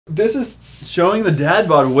This is showing the dad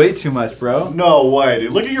bod way too much, bro. No way,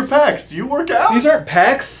 dude. Look at your pecs. Do you work out? These aren't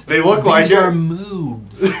pecs. They look like it. These are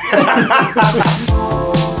moves.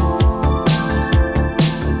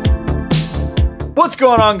 What's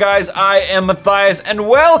going on, guys? I am Matthias, and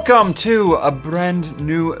welcome to a brand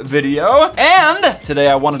new video. And today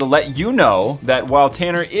I wanted to let you know that while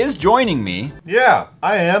Tanner is joining me, yeah,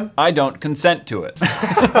 I am. I don't consent to it.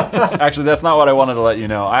 Actually, that's not what I wanted to let you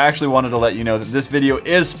know. I actually wanted to let you know that this video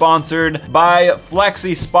is sponsored by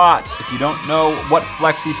Flexi Spot. If you don't know what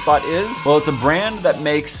Flexi Spot is, well, it's a brand that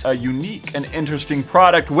makes a unique and interesting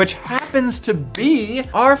product, which happens to be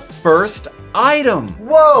our first item.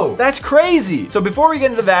 Whoa! That's crazy. So before we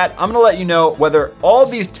get into that, I'm gonna let you know whether all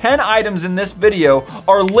these 10 items in this video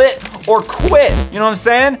are lit or quit. You know what I'm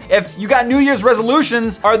saying? If you got New Year's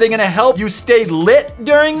resolutions, are they gonna help you stay lit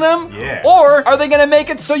during them? Yeah. Or are they gonna make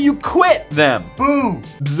it so you quit them? Boo!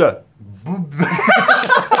 Bzz.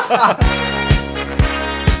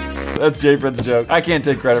 That's J-Fred's joke. I can't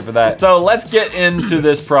take credit for that. So let's get into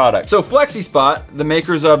this product. So Flexi Spot, the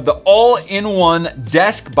makers of the all-in-one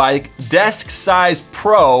desk bike, Desk Size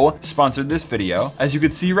Pro, sponsored this video. As you can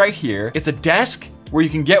see right here, it's a desk where you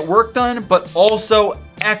can get work done, but also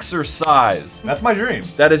exercise. That's my dream.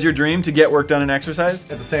 That is your dream, to get work done and exercise?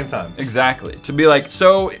 At the same time. Exactly. To be like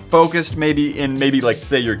so focused maybe like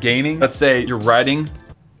say you're gaming, let's say you're writing.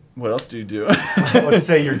 What else do you do? Let's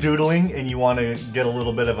say you're doodling and you want to get a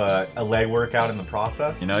little bit of a leg workout in the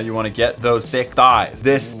process. You know, you want to get those thick thighs.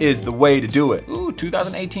 This is the way to do it. Ooh,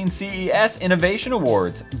 2018 CES Innovation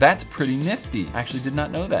Awards. That's pretty nifty. I actually did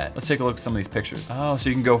not know that. Let's take a look at some of these pictures. Oh, so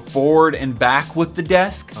you can go forward and back with the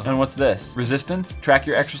desk. And what's this? Resistance, track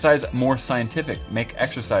your exercise more scientific, make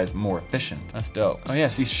exercise more efficient. That's dope. Oh yeah,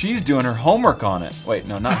 see, she's doing her homework on it. Wait,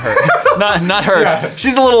 no, not her. not her. Yeah.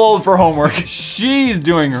 She's a little old for homework. She's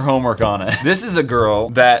doing her homework on it. This is a girl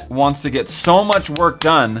that wants to get so much work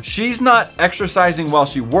done. She's not exercising while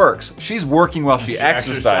she works. She's working while she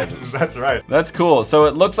exercises. That's right. That's cool. So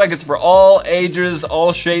it looks like it's for all ages,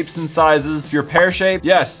 all shapes and sizes. If you're pear shape,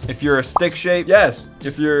 yes. If you're a stick shape, yes.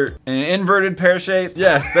 If you're an inverted pear shape,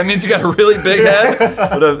 yes. That means you got a really big head,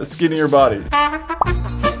 but a skinnier body.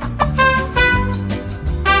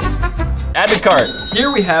 Add to cart.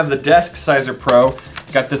 Here we have the Desk Sizer Pro.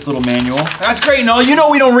 Got this little manual. That's great, no, you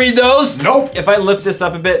know we don't read those. Nope. If I lift this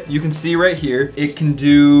up a bit, you can see right here, it can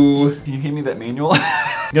do, can you hand me that manual?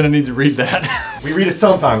 I'm gonna need to read that. We read it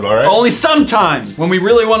sometimes, all right? Only sometimes, when we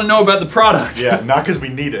really wanna know about the product. Yeah, not because we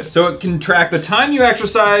need it. So it can track the time you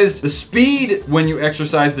exercised, the speed when you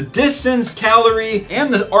exercise, the distance, calorie,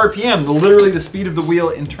 and the RPM, literally the speed of the wheel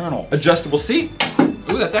internal. Adjustable seat.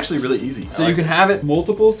 Ooh, that's actually really easy. So you can have it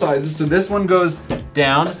multiple sizes. So this one goes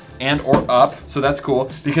down and or up, so that's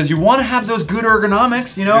cool. Because you wanna have those good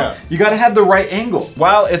ergonomics, you know? Yeah. You gotta have the right angle.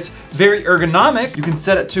 While it's very ergonomic, you can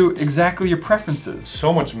set it to exactly your preferences.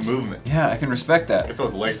 So much movement. Yeah, I can respect that. Get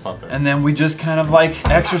those legs pumping. And then we just kind of like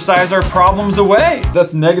exercise our problems away.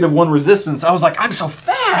 That's -1 resistance. I was like, I'm so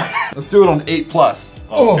fast. Let's do it on 8+.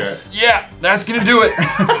 Okay. Oh, yeah, that's gonna do it.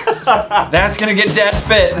 That's gonna get dad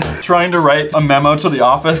fit. Trying to write a memo to the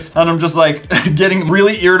office, and I'm just like getting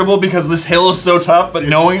really irritable because this hill is so tough, but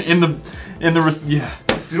knowing yeah.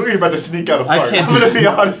 You look like you're about to sneak out a fart. I can't I'm gonna be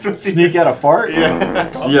honest with you. Sneak out a fart? Yeah.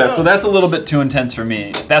 Yeah, so that's a little bit too intense for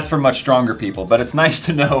me. That's for much stronger people, but it's nice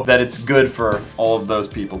to know that it's good for all of those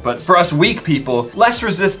people. But for us weak people, less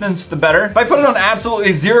resistance, the better. If I put it on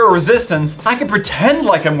absolutely 0 resistance, I can pretend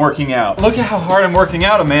like I'm working out. Look at how hard I'm working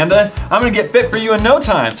out, Amanda. I'm gonna get fit for you in no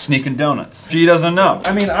time. Sneaking donuts. She doesn't know.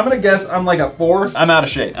 I mean, I'm gonna guess I'm like a 4. I'm out of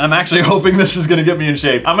shape. I'm actually hoping this is gonna get me in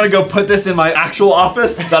shape. I'm gonna go put this in my actual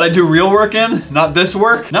office that I do real work in, not this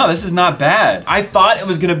work. No, this is not bad. I thought it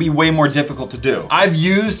was gonna be way more difficult to do. I've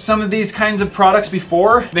used some of these kinds of products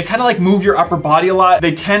before. They kind of like move your upper body a lot.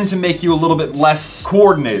 They tend to make you a little bit less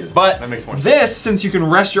coordinated. But that makes more sense. This, since you can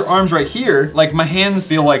rest your arms right here, like my hands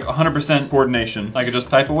feel like 100% coordination. I could just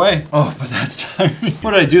type away. Oh, but that's tiring.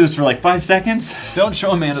 What did I do this for like 5 seconds? Don't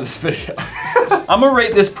show Amanda this video. I'm gonna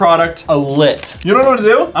rate this product a lit. You don't know what to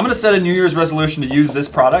do? I'm gonna set a New Year's resolution to use this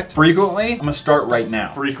product frequently. I'm gonna start right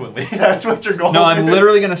now. Frequently, that's what your goal is. No, I'm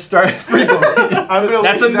literally gonna start frequently.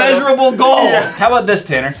 That's a measurable goal. Yeah. How about this,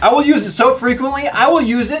 Tanner? I will use it so frequently, I will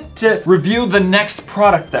use it to review the next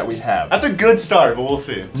product that we have. That's a good start, but we'll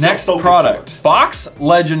see. Next product. Box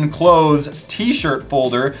Legend Clothes t-shirt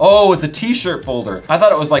folder. Oh, it's a t-shirt folder. I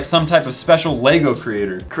thought it was like some type of special Lego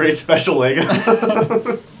creator. Create special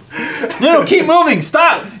Legos. No, keep moving,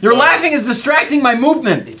 stop. Your laughing is distracting my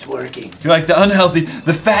movement. It's working. working. You're like, the unhealthy,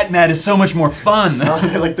 the fat Matt is so much more fun.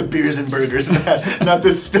 I like the beers and burgers, Matt. Not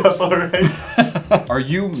this stuff, alright? Are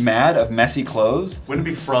you mad of messy clothes? Wouldn't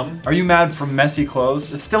it be from? Are you mad from messy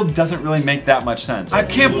clothes? It still doesn't really make that much sense. I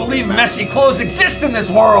can't believe messy clothes exist in this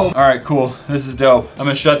world. All right, cool. This is dope. I'm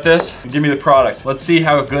gonna shut this and give me the product. Let's see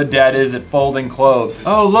how good Dad is at folding clothes.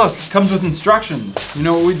 Oh, look, comes with instructions. You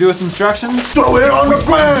know what we do with instructions? Throw it on the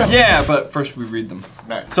ground! Yeah, but first we read them.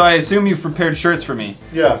 Nice. So I assume you've prepared shirts for me.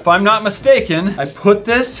 Yeah. If I'm not mistaken, I put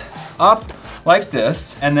this up like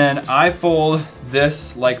this, and then I fold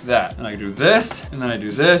this like that. And I do this, and then I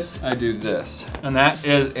do this, I do this. And that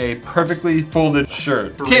is a perfectly folded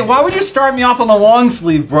shirt. Okay, why would you start me off on the long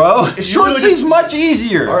sleeve, bro? Short sleeve's much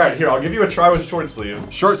easier. All right, here, I'll give you a try with short sleeve.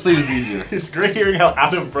 Short sleeve is easier. It's great hearing how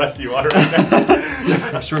out of breath you are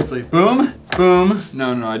right now. Short sleeve. Boom, boom.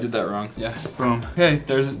 No, I did that wrong. Yeah, boom. Okay,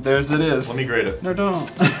 there's it is. Let me grade it. No, don't.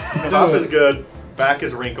 Top is good. Back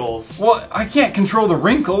is wrinkles. Well, I can't control the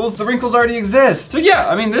wrinkles. The wrinkles already exist. So yeah,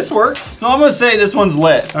 I mean, this works. So I'm gonna say this one's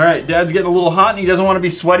lit. All right, Dad's getting a little hot and he doesn't want to be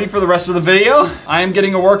sweaty for the rest of the video. I am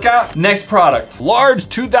getting a workout. Next product. Large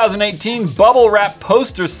 2018 bubble wrap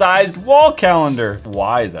poster sized wall calendar.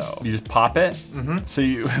 Why though? You just pop it? Mm-hmm. So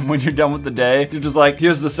you, when you're done with the day, you're just like,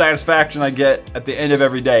 here's the satisfaction I get at the end of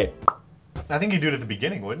every day. I think you do it at the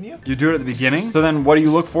beginning, wouldn't you? You do it at the beginning? So then what do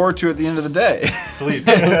you look forward to at the end of the day? Sleep.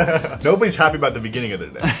 Nobody's happy about the beginning of their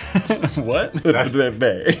day. What? The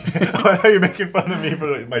day. I thought you were making fun of me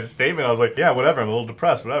for my statement. I was like, yeah, whatever, I'm a little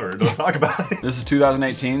depressed, whatever. Don't talk about it. This is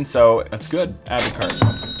 2018, so that's good. Add to cart.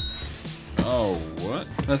 Oh, what?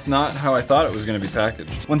 That's not how I thought it was gonna be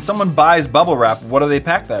packaged. When someone buys bubble wrap, what do they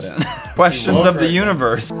pack that in? Questions of the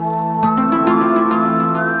universe.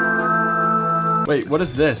 Wait, what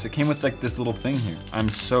is this? It came with like this little thing here. I'm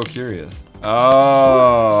so curious.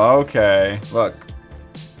 Oh, okay. Look,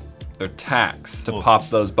 they're tacks to pop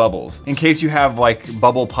those bubbles. In case you have like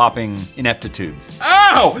bubble popping ineptitudes.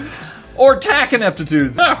 Ow! Or tack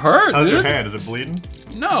ineptitudes. That hurt, How's dude. your hand? Is it bleeding?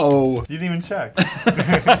 No. You didn't even check.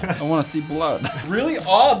 I wanna see blood. Really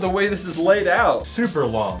odd the way this is laid out. Super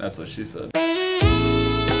long. That's what she said.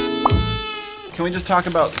 Can we just talk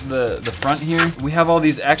about the front here? We have all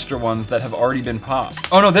these extra ones that have already been popped.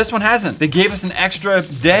 Oh no, this one hasn't. They gave us an extra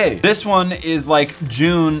day. This one is like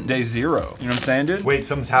June day 0. You know what I'm saying, dude? Wait,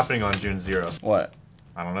 something's happening on June 0. What?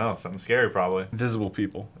 I don't know, something scary probably. Invisible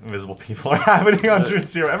people. Invisible people are happening on June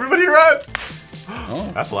 0. Everybody run! Oh,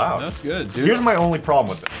 that's loud. That's good, dude. Here's my only problem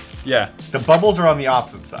with this. Yeah. The bubbles are on the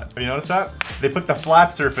opposite side. Have you noticed that? They put the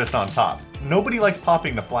flat surface on top. Nobody likes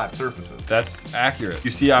popping the flat surfaces. That's accurate.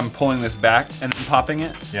 You see I'm pulling this back and then popping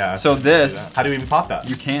it? Yeah. So this. How do you even pop that?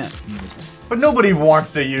 You can't. But nobody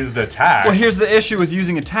wants to use the tack. Well, here's the issue with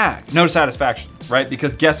using a tack. No satisfaction, right?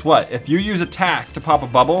 Because guess what? If you use a tack to pop a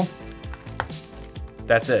bubble,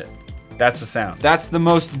 that's it. That's the sound. That's the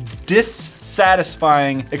most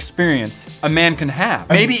dissatisfying experience a man can have.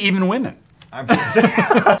 Maybe even women.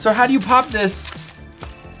 So how do you pop this?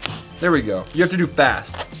 There we go. You have to do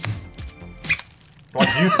fast. What,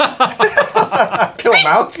 you kill a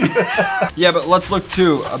mouse? Yeah, but let's look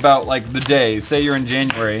too about like the days. Say you're in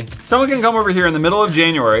January. Someone can come over here in the middle of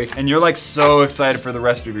January and you're like so excited for the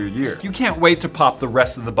rest of your year. You can't wait to pop the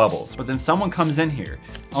rest of the bubbles. But then someone comes in here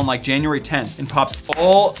on like January 10th and pops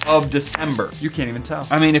all of December. You can't even tell.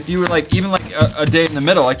 I mean, if you were like, even like a day in the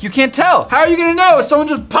middle, like you can't tell. How are you gonna know if someone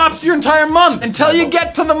just pops your entire month until you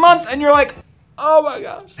get to the month and you're like, oh my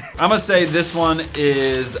gosh. I'm gonna say this one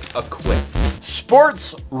is a quit.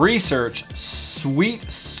 Sports research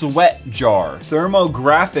sweet sweat jar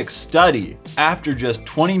thermographic study after just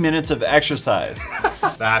 20 minutes of exercise.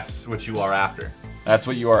 That's what you are after. That's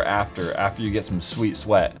what you are after you get some sweet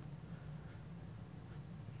sweat.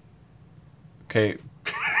 Okay.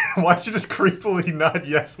 Why'd you just creepily nod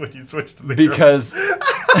yes when you switched to the Because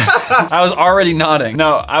I was already nodding.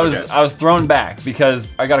 No, I was thrown back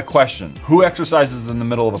because I got a question. Who exercises in the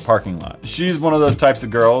middle of a parking lot? She's one of those types of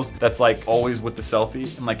girls that's like always with the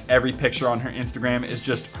selfie and like every picture on her Instagram is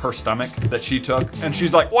just her stomach that she took. And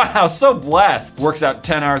she's like, wow, so blessed. Works out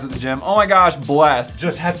 10 hours at the gym. Oh my gosh, blessed.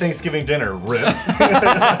 Just had Thanksgiving dinner, ribs.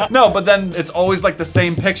 No, but then it's always like the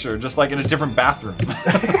same picture, just like in a different bathroom.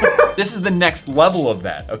 This is the next level of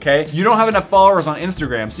that, okay? You don't have enough followers on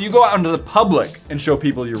Instagram, so you go out into the public and show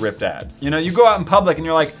people your ripped abs. You know, you go out in public and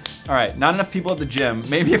you're like, all right, not enough people at the gym.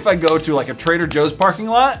 Maybe if I go to like a Trader Joe's parking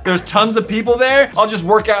lot, there's tons of people there, I'll just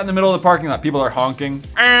work out in the middle of the parking lot. People are honking.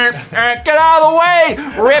 Get out of the way,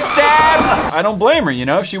 ripped abs! I don't blame her, you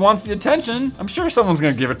know? If she wants the attention, I'm sure someone's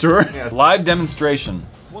gonna give it to her. Yeah. Live demonstration.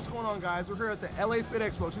 What's going on? on, guys? We're here at the LA Fit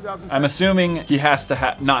Expo 2007. I'm assuming he has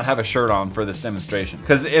to not have a shirt on for this demonstration.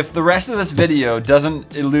 Because if the rest of this video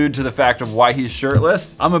doesn't allude to the fact of why he's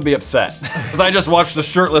shirtless, I'm gonna be upset. Because I just watched the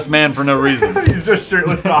shirtless man for no reason. He's just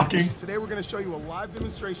shirtless talking. Today we're gonna show you a live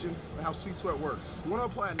demonstration of how Sweet Sweat works. You wanna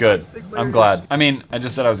apply a Good. nice thick layer I'm of glad. I mean, I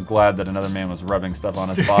just said I was glad that another man was rubbing stuff on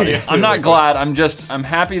his body. Yes, I'm not really glad, I'm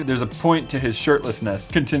happy there's a point to his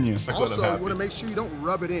shirtlessness. Continue. Also, you wanna make sure you don't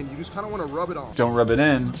rub it in. You just kinda wanna rub it on. Don't rub it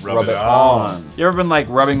in, Rub it on. You ever been like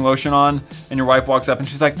rubbing lotion on and your wife walks up and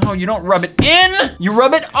she's like, no, you don't rub it in, you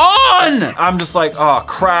rub it on. I'm just like, oh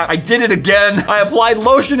crap, I did it again. I applied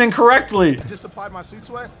lotion incorrectly. I just applied my Sweet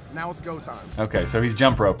Sweat, now it's go time. Okay, so he's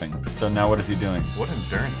jump roping. So now what is he doing? What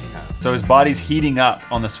endurance he has. So his body's heating up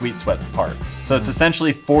on the Sweet Sweats part. So it's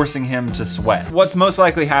essentially forcing him to sweat. What's most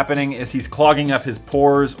likely happening is he's clogging up his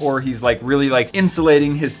pores or he's like really like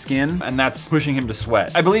insulating his skin and that's pushing him to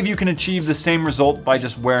sweat. I believe you can achieve the same result by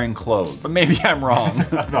just wearing clothes, but maybe I'm wrong.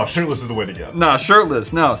 No, shirtless is the way to go. No,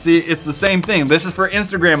 shirtless, no. See, it's the same thing. This is for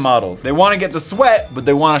Instagram models. They want to get the sweat, but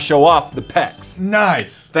they want to show off the pecs.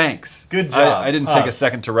 Nice. Thanks. Good job. I didn't take a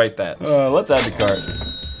second to write that. Let's add to cart.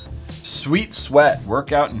 Sweet Sweat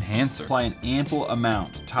Workout Enhancer. Apply an ample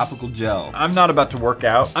amount, topical gel. I'm not about to work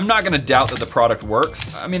out. I'm not gonna doubt that the product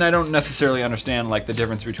works. I mean, I don't necessarily understand like the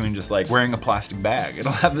difference between just like wearing a plastic bag.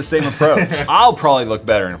 It'll have the same approach. I'll probably look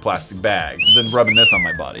better in a plastic bag than rubbing this on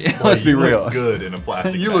my body. Let's be real. You look good in a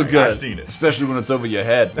plastic You bag. look good. I've seen it. Especially when it's over your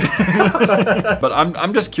head. But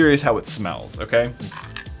I'm just curious how it smells, okay?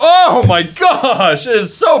 Oh my gosh, it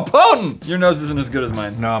is so potent! Your nose isn't as good as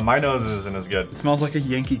mine. No, my nose isn't as good. It smells like a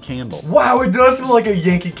Yankee candle. Wow, it does smell like a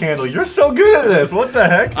Yankee candle. You're so good at this. What the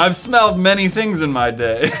heck? I've smelled many things in my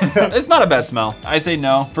day. It's not a bad smell. I say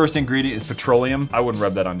no. First ingredient is petroleum. I wouldn't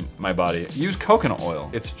rub that on my body. Use coconut oil.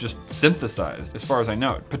 It's just synthesized, as far as I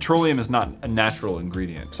know. Petroleum is not a natural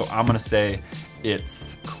ingredient. So I'm gonna say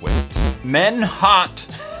it's quit. Men hot.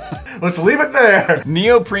 Let's leave it there.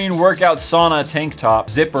 Neoprene workout sauna tank top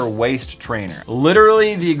zipper waist trainer.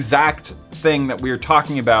 Literally the exact thing that we were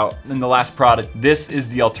talking about in the last product. This is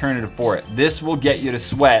the alternative for it. This will get you to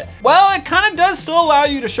sweat. Well, it kind of does still allow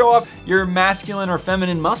you to show off your masculine or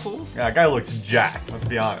feminine muscles. Yeah, that guy looks jacked. Let's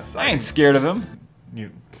be honest. I ain't scared of him.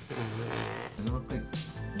 You. Does it look like a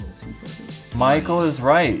little too perfect? Michael is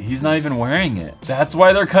right. He's not even wearing it. That's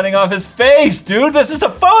why they're cutting off his face, dude. This is a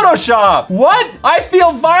Photoshop. What? I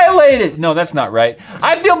feel violated. No, that's not right.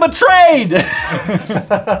 I feel betrayed.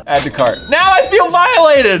 Add to cart. Now I feel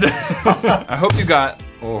violated. I hope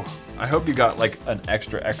you got like an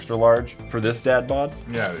extra large for this dad bod.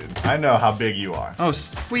 Yeah, dude. I know how big you are. Oh,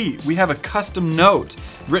 sweet. We have a custom note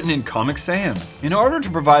written in Comic Sans. In order to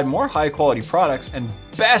provide more high quality products and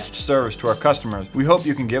best service to our customers, we hope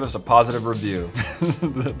you can give us a positive review.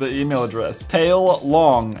 the email address,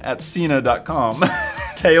 taillong@cena.com.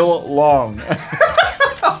 Tail long.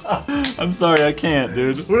 I'm sorry, I can't,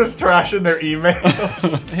 dude. We're just trashing their email.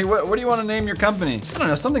 Hey, what do you want to name your company? I don't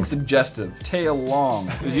know, something suggestive. Tail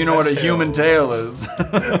long. You know what a human tail is.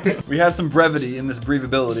 We have some brevity in this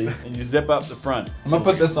breathability, and you zip up the front. I'm gonna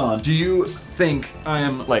put this on. Do you think I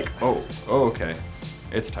am like, oh, okay.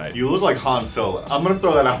 It's tight. You look like Han Solo. I'm gonna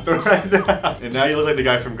throw that out there right now. And now you look like the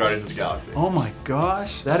guy from Guardians of the Galaxy. Oh my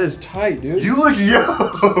gosh, that is tight, dude. You look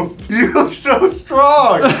yoked. You look so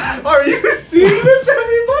strong. Are you seeing this,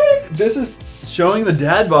 everybody? This is showing the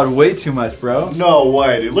dad bod way too much, bro. No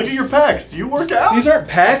way, dude. Look at your pecs. Do you work out? These aren't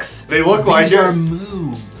pecs. They look like These are it.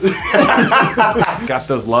 moves. Got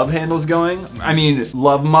those love handles going. I mean,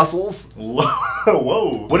 love muscles.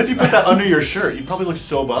 Whoa. What if you put that under your shirt? You probably look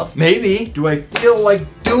so buff. Maybe. Do I feel like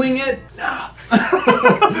doing it? No.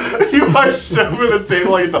 You are stuck with the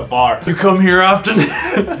table like it's a bar. You come here often?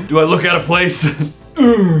 Do I look out of place?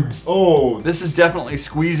 Oh, This is definitely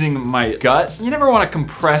squeezing my gut. You never want to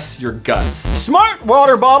compress your guts. Smart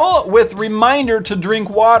water bottle with reminder to drink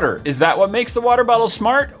water. Is that what makes the water bottle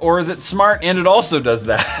smart? Or is it smart and it also does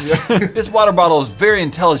that? This water bottle is very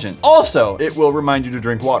intelligent. Also, it will remind you to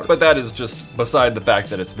drink water. But that is just beside the fact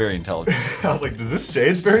that it's very intelligent. I was like, does this say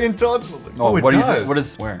it's very intelligent? I was like, oh, it what does. do you think? What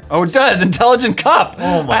is where? Oh, it does. Intelligent cup.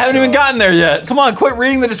 Oh my I haven't even God. gotten there yet. Come on, quit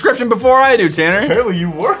reading the description before I do, Tanner. Apparently you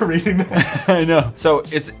were reading that. I know. So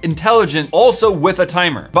it's intelligent, also with a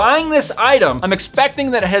timer. Buying this item, I'm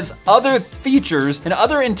expecting that it has other features and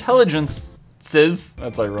other intelligences.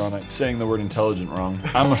 That's ironic, saying the word intelligent wrong.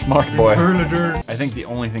 I'm a smart boy. I think the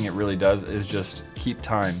only thing it really does is just keep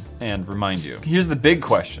time and remind you. Here's the big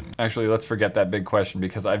question. Actually, let's forget that big question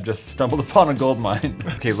because I've just stumbled upon a gold mine.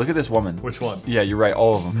 Okay, look at this woman. Which one? Yeah, you're right,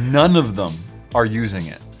 all of them. None of them are using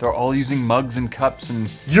it. They're all using mugs and cups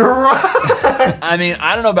and... You're right! I mean,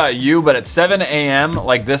 I don't know about you, but at 7 a.m.,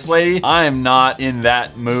 like this lady, I am not in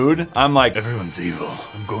that mood. I'm like, everyone's evil.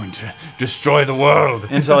 I'm going to destroy the world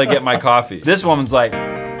until I get my coffee. This woman's like,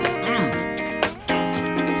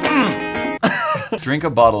 Drink a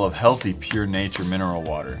bottle of healthy, pure nature mineral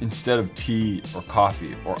water instead of tea or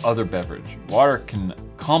coffee or other beverage. Water can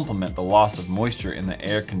complement the loss of moisture in the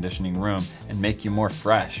air conditioning room and make you more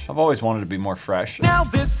fresh. I've always wanted to be more fresh. Now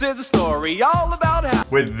this is a story all about how...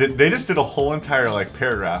 Wait, they just did a whole entire like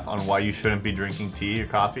paragraph on why you shouldn't be drinking tea or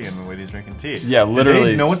coffee and the way he's drinking tea. Yeah, literally. Did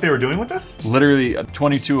they know what they were doing with this? Literally,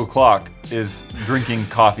 22 o'clock is drinking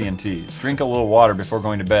coffee and tea. Drink a little water before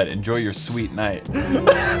going to bed. Enjoy your sweet night.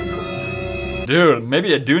 Dude,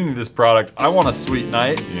 maybe I do need this product. I want a sweet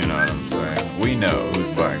night. You know what I'm saying? We know who's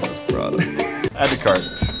buying this product. Add to cart.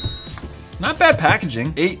 Not bad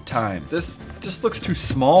packaging. 8 times. This just looks too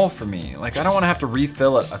small for me. Like, I don't want to have to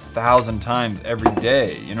refill it 1,000 times every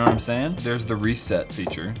day. You know what I'm saying? There's the reset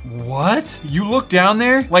feature. What? You look down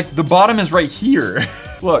there? Like, the bottom is right here.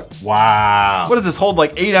 Look. Wow. What does this hold,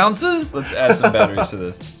 like 8 ounces? Let's add some batteries to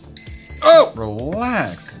this. Oh,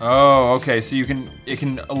 relax. Oh, okay, so it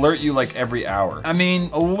can alert you like every hour. I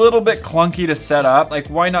mean, a little bit clunky to set up. Like,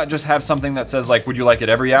 why not just have something that says like, would you like it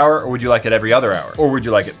every hour or would you like it every other hour? Or would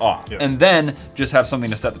you like it off? Yeah. And then just have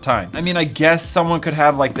something to set the time. I mean, I guess someone could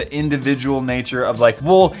have like the individual nature of like,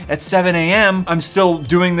 well, at 7 a.m., I'm still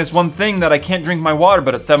doing this one thing that I can't drink my water,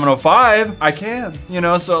 but at 7:05, I can. You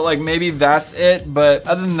know, so like maybe that's it. But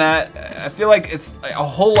other than that, I feel like it's a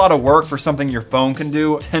whole lot of work for something your phone can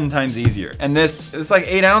do 10 times easier. And it's like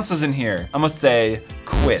 8 ounces in here. I'm gonna say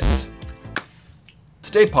quit.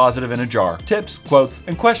 Stay positive in a jar. Tips, quotes,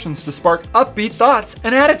 and questions to spark upbeat thoughts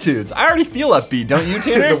and attitudes. I already feel upbeat, don't you,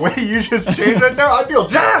 Tanner? The way you just changed right now, I feel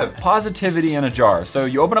jazzed. Positivity in a jar. So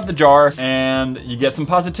you open up the jar and you get some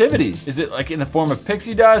positivity. Is it like in the form of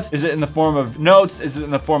pixie dust? Is it in the form of notes? Is it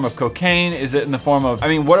in the form of cocaine? Is it in the form of, I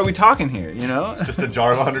mean, what are we talking here, you know? It's just a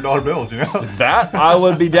jar of $100 bills, you know? That I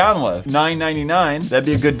would be down with. $9.99, that'd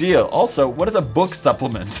be a good deal. Also, what is a book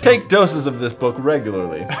supplement? Take doses of this book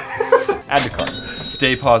regularly. Add to cart.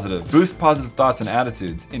 Stay positive. Boost positive thoughts and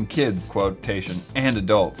attitudes in kids, quotation, and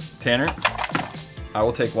adults. Tanner, I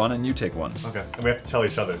will take one and you take one. Okay, and we have to tell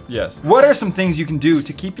each other. Yes. What are some things you can do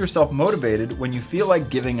to keep yourself motivated when you feel like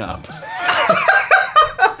giving up?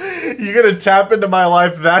 You gonna tap into my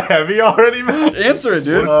life that heavy already, man? Answer it,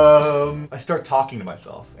 dude. I start talking to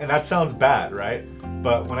myself. And that sounds bad, right?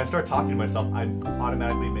 But when I start talking to myself, I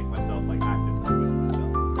automatically make myself like active.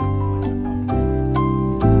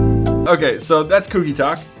 Okay, so that's kooky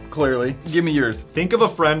talk, clearly. Give me yours. Think of a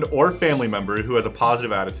friend or family member who has a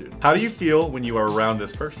positive attitude. How do you feel when you are around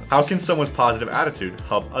this person? How can someone's positive attitude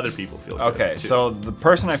help other people feel good? Okay, too? so the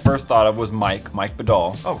person I first thought of was Mike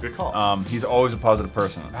Badal. Oh, good call. He's always a positive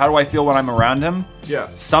person. How do I feel when I'm around him? Yeah.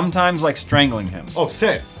 Sometimes like strangling him. Oh,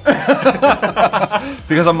 same.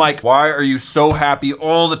 Because I'm like, why are you so happy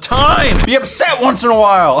all the time? Be upset once in a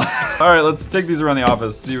while. All right, let's take these around the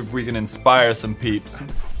office, see if we can inspire some peeps.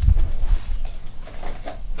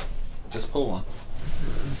 Just pull one.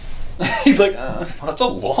 He's like, that's a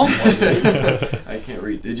long one, dude. I can't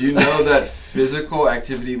read. Did you know that physical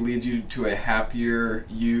activity leads you to a happier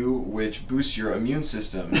you, which boosts your immune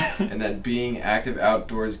system, and that being active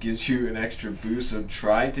outdoors gives you an extra boost of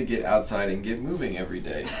trying to get outside and get moving every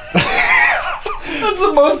day? That's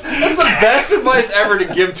the best advice ever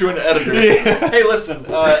to give to an editor. Yeah. Hey, listen,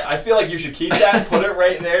 I feel like you should keep that, put it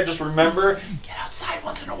right there. Just remember, get outside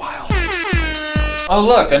once in a while. Oh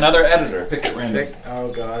look, another editor. Pick it random.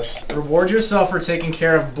 Oh gosh. Reward yourself for taking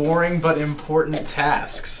care of boring but important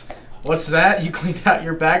tasks. What's that? You cleaned out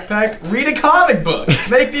your backpack? Read a comic book!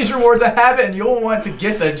 Make these rewards a habit and you'll want to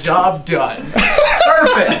get the job done.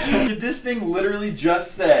 Perfect! Did this thing literally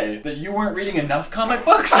just say that you weren't reading enough comic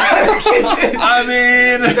books? I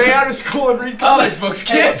mean... Stay out of school and read comic books,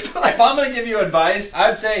 kids! If I'm gonna give you advice,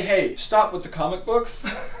 I'd say, hey, stop with the comic books.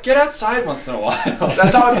 Get outside once in a while.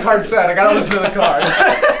 That's not what the card said. I gotta listen to the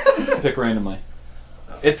card. Pick randomly.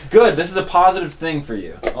 It's good. This is a positive thing for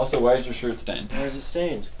you. Also, why is your shirt stained? Where's it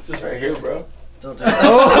stained? It's just right here, bro. Don't do it.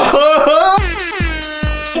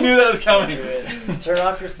 I knew that was coming. Turn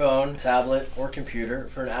off your phone, tablet, or computer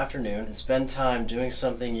for an afternoon and spend time doing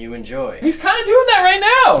something you enjoy. He's kind of doing that right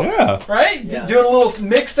now. Yeah. Right? Yeah. Doing a little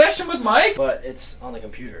mix session with Mike. But it's on the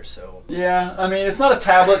computer, so... Yeah, I mean, it's not a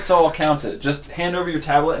tablet, so I'll count it. Just hand over your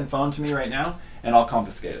tablet and phone to me right now, and I'll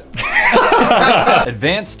confiscate it.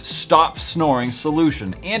 Advanced stop snoring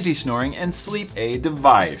solution, anti-snoring and sleep aid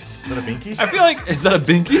device. Is that a binky? I feel like, is that a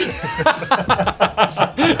binky?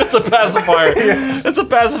 It's a pacifier. It's a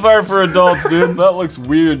pacifier for adults, dude. That looks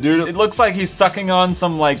weird, dude. It looks like he's sucking on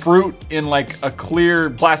some like fruit in like a clear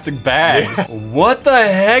plastic bag. Yeah. What the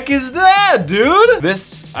heck is that, dude?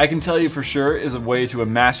 This, I can tell you for sure, is a way to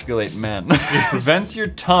emasculate men. Prevents your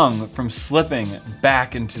tongue from slipping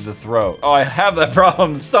back into the throat. Oh, I have that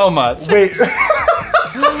problem so much. Wait.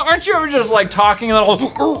 Aren't you ever just like talking and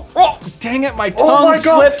oh, dang it, my tongue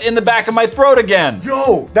slipped in the back of my throat again.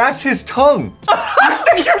 Yo, that's his tongue. You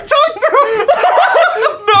stick your tongue through.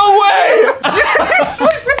 No way. It's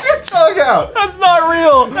like with your tongue out. That's not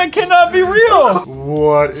real. That cannot be real.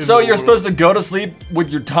 What? So you're supposed to go to sleep with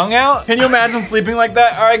your tongue out? Can you imagine sleeping like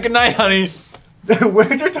that? All right, good night, honey.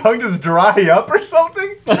 Wouldn't your tongue just dry up or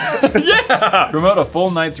something? Yeah! Promote a full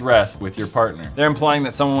night's rest with your partner. They're implying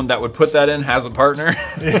that someone that would put that in has a partner.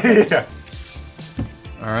 Yeah.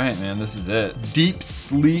 All right, man, this is it. Deep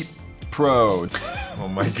Sleep Pro. Oh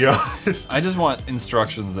my gosh. I just want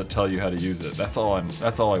instructions that tell you how to use it. That's all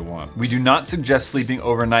I want. We do not suggest sleeping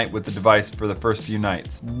overnight with the device for the first few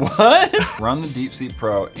nights. What? Run the Deep Sleep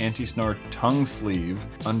Pro anti-snore tongue sleeve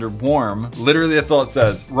under warm. Literally, that's all it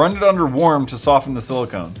says. Run it under warm to soften the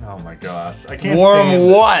silicone. Oh my gosh. I can't Warm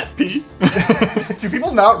what, Pete? Do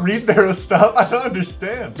people not read their stuff? I don't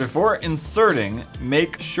understand. Before inserting,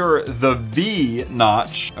 make sure the V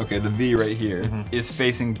notch, okay, the V right here, is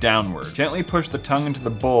facing downward. Gently push the tongue into the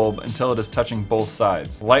bulb until it is touching both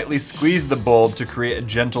sides. Lightly squeeze the bulb to create a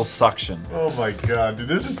gentle suction. Oh my god, dude,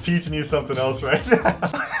 this is teaching you something else right now.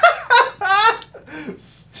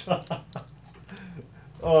 Stop.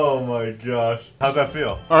 Oh my gosh. How's that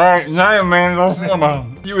feel? All right, night, Amanda. Come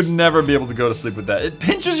on. You would never be able to go to sleep with that. It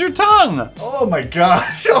pinches your tongue. Oh my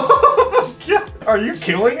gosh. Oh my god. Are you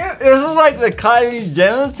killing it? This is like the Kylie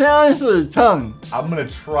Jenner challenge for the tongue. I'm gonna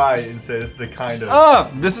try and say this is the kind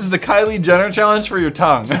of... this is the Kylie Jenner challenge for your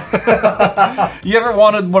tongue. You ever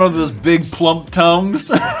wanted one of those big plump tongues?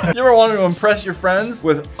 You ever wanted to impress your friends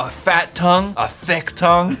with a fat tongue, a thick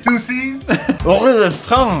tongue? Tootsies? Look at this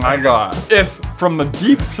tongue I got. If from the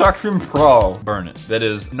Deep Suction Pro, burn it. That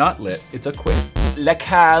is not lit, it's a quick.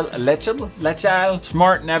 Lechal,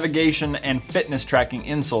 smart navigation and fitness tracking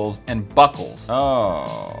insoles and buckles.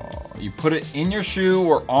 Oh, you put it in your shoe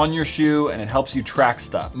or on your shoe and it helps you track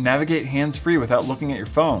stuff. Navigate hands-free without looking at your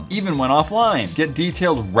phone, even when offline. Get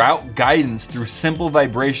detailed route guidance through simple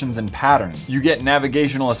vibrations and patterns. You get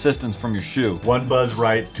navigational assistance from your shoe. 1 buzz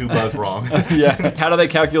right, 2 buzz wrong. Yeah, how do they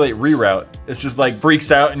calculate reroute? It's just like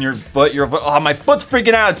freaks out in your foot, oh, my foot's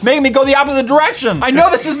freaking out. It's making me go the opposite direction. I know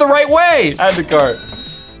this is the right way. Add to cart.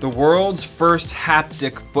 The world's first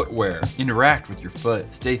haptic footwear. Interact with your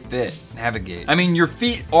foot, stay fit, navigate. I mean, your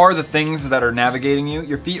feet are the things that are navigating you.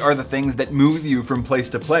 Your feet are the things that move you from place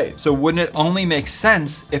to place. So wouldn't it only make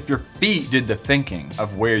sense if your feet did the thinking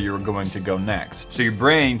of where you were going to go next? So your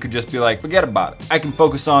brain could just be like, forget about it. I can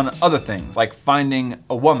focus on other things, like finding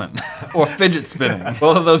a woman or fidget spinning.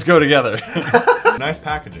 Both of those go together. Nice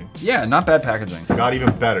packaging. Yeah, not bad packaging. Got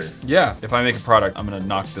even better. Yeah, if I make a product, I'm gonna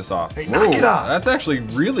knock this off. Hey, knock it off. That's actually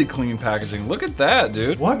really clean packaging. Look at that,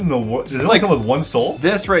 dude. What in the world? Does it only come with one sole?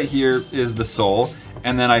 This right here is the sole,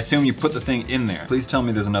 and then I assume you put the thing in there. Please tell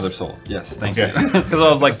me there's another sole. Yes, thank you. Because I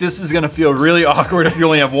was like, this is gonna feel really awkward if you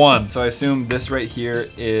only have one. So I assume this right here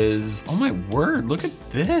is, oh my word, look at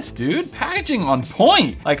this, dude. Packaging on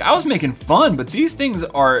point. Like, I was making fun, but these things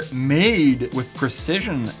are made with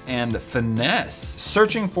precision and finesse.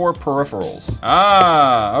 Searching for peripherals.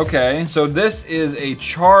 Ah, okay. So this is a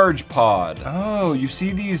charge pod. Oh, you see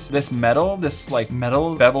this metal, this like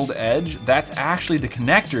metal beveled edge? That's actually the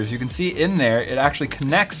connectors. You can see in there, it actually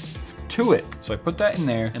connects to it. So I put that in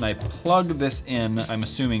there and I plug this in, I'm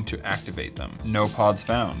assuming to activate them. No pods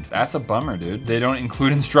found. That's a bummer, dude. They don't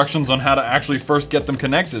include instructions on how to actually first get them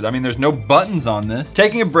connected. I mean, there's no buttons on this.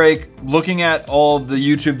 Taking a break, looking at all of the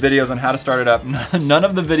YouTube videos on how to start it up, none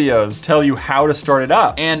of the videos tell you how to start it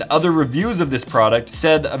up. And other reviews of this product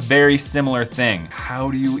said a very similar thing.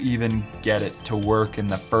 How do you even get it to work in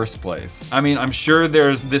the first place? I mean, I'm sure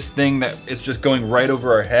there's this thing that it's just going right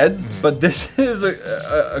over our heads, but this is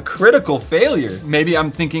a critical failure. Maybe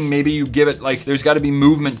I'm thinking maybe you give it like, there's gotta be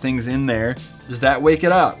movement things in there. Does that wake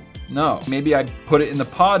it up? No. Maybe I put it in the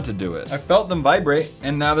pod to do it. I felt them vibrate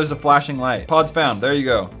and now there's a flashing light. Pods found, there you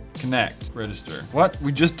go. Connect, register. What?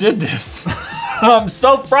 We just did this. I'm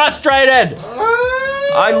so frustrated.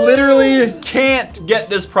 I literally can't get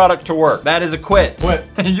this product to work, that is a quit. Quit.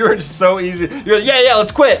 You're just so easy. You're like, yeah,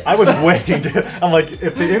 let's quit. I was waiting. I'm like,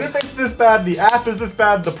 if the interface is this bad, the app is this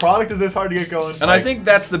bad, the product is this hard to get going. And I think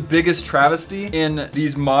that's the biggest travesty in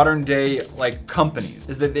these modern day like companies,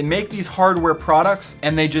 is that they make these hardware products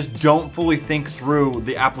and they just don't fully think through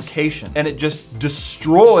the application, and it just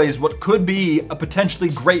destroys what could be a potentially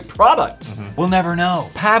great product. We'll never know.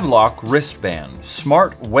 Pavlok wristband,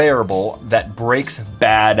 smart wearable that breaks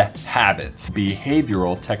bad habits.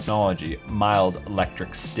 Behavioral technology, mild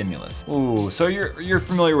electric stimulus. Ooh, so you're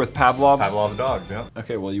familiar with Pavlov? Pavlov's dogs, yeah.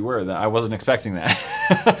 Okay, well you were. I wasn't expecting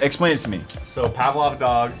that. Explain it to me. So Pavlov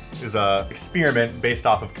dogs is a experiment based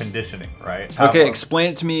off of conditioning, right? Okay,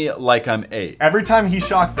 explain it to me like I'm 8. Every time he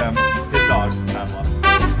shocked them, his dogs,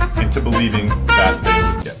 Pavlov, into believing that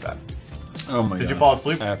they would get that. Oh my god. Did you fall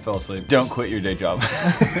asleep? I fell asleep. Don't quit your day job.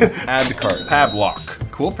 Add to cart. Pavlok.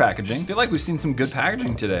 Cool packaging. I feel like we've seen some good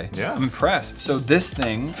packaging today. Yeah. I'm impressed. So this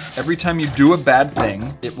thing, every time you do a bad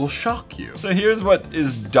thing, it will shock you. So here's what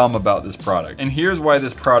is dumb about this product. And here's why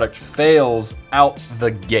this product fails out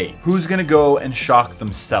the gate. Who's gonna go and shock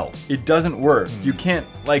themselves? It doesn't work. You can't,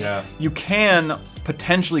 like, you can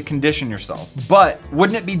potentially condition yourself, but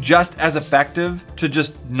wouldn't it be just as effective to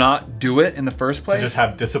just not do it in the first place? To just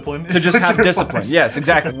have discipline? To just have discipline, yes,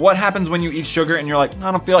 exactly. What happens when you eat sugar and you're like,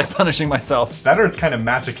 I don't feel like punishing myself? That or it's kind of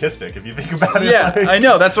masochistic if you think about it. Yeah, like. I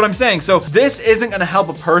know, that's what I'm saying. So this isn't gonna help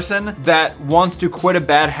a person that wants to quit a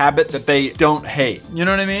bad habit that they don't hate. You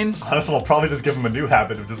know what I mean? Honestly, I'll probably just give them a new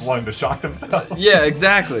habit of just wanting to shock themselves. Yeah,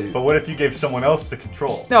 exactly. But what if you gave someone else the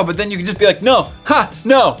control? No, but then you can just be like, no,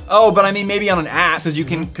 no. Oh, but I mean, maybe on an app, because you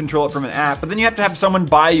can control it from an app, but then you have to have someone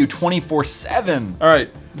by you 24/7. All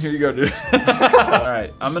right, here you go, dude. All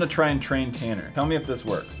right, I'm gonna try and train Tanner. Tell me if this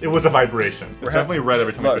works. It was a vibration. It's definitely red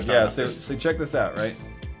every time I push down. Yeah, so check this out, right?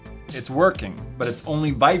 It's working, but it's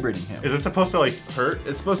only vibrating him. Is it supposed to like hurt?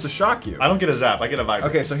 It's supposed to shock you. I don't get a zap, I get a vibrate.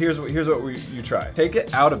 Okay, so here's what you try. Take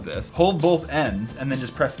it out of this, hold both ends, and then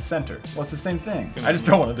just press the center. Well, it's the same thing. I just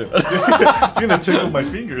don't want to do it. It's gonna tickle my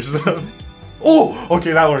fingers though. Oh,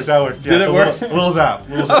 okay, that worked. Yeah, Did it work? A little zap.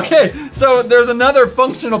 Okay, so there's another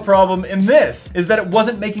functional problem in this, is that it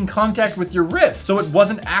wasn't making contact with your wrist, so it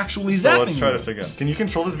wasn't actually zapping So let's try this again. Can you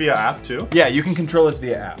control this via app too? Yeah, you can control this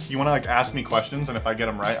via app. You wanna like ask me questions, and if I get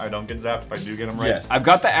them right, I don't get zapped. If I do get them right. Yes, I've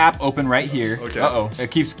got the app open right here. Okay. Uh-oh,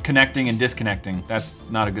 it keeps connecting and disconnecting. That's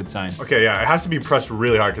not a good sign. Okay, yeah, it has to be pressed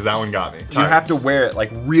really hard because that one got me. You have to wear it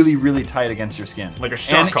like really, really tight against your skin. Like a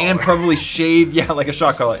shock collar. And probably shave, yeah, like a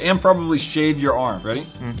shock collar. And probably shave your arm. Ready?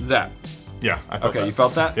 Zap. Yeah, I felt that. You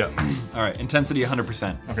felt that? Yeah. All right, intensity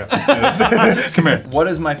 100%. Okay. Come here. What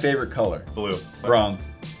is my favorite color? Blue. Wrong.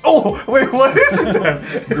 Oh, wait, what is it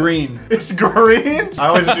then? Green. It's green? I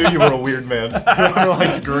always knew you were a weird man. Whoever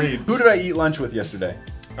likes green. Who did I eat lunch with yesterday?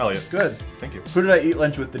 Elliot. Good. Thank you. Who did I eat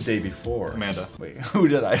lunch with the day before? Amanda. Wait, who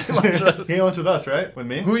did I eat lunch with? He ate lunch with us, right? With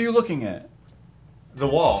me? Who are you looking at? The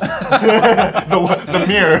wall. the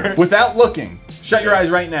mirror. Without looking. Shut your eyes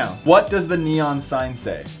right now. What does the neon sign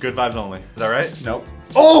say? Good vibes only. Is that right? Nope.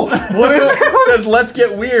 Oh, what is it? It says, let's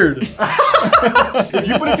get weird. If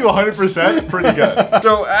you put it to 100%, pretty good.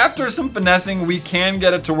 So after some finessing, we can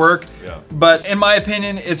get it to work. Yeah. But in my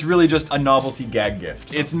opinion, it's really just a novelty gag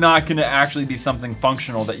gift. It's not gonna actually be something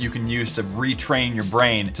functional that you can use to retrain your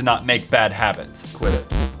brain to not make bad habits. Quit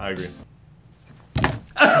it. I agree.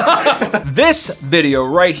 This video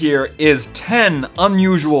right here is 10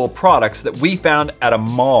 unusual products that we found at a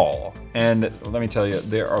mall. And let me tell you,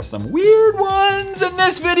 there are some weird ones. And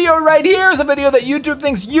this video right here is a video that YouTube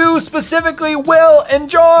thinks you specifically will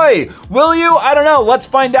enjoy. Will you? I don't know. Let's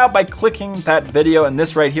find out by clicking that video. And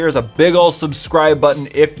this right here is a big ol' subscribe button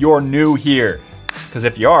if you're new here. Because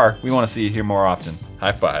if you are, we want to see you here more often.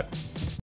 High five.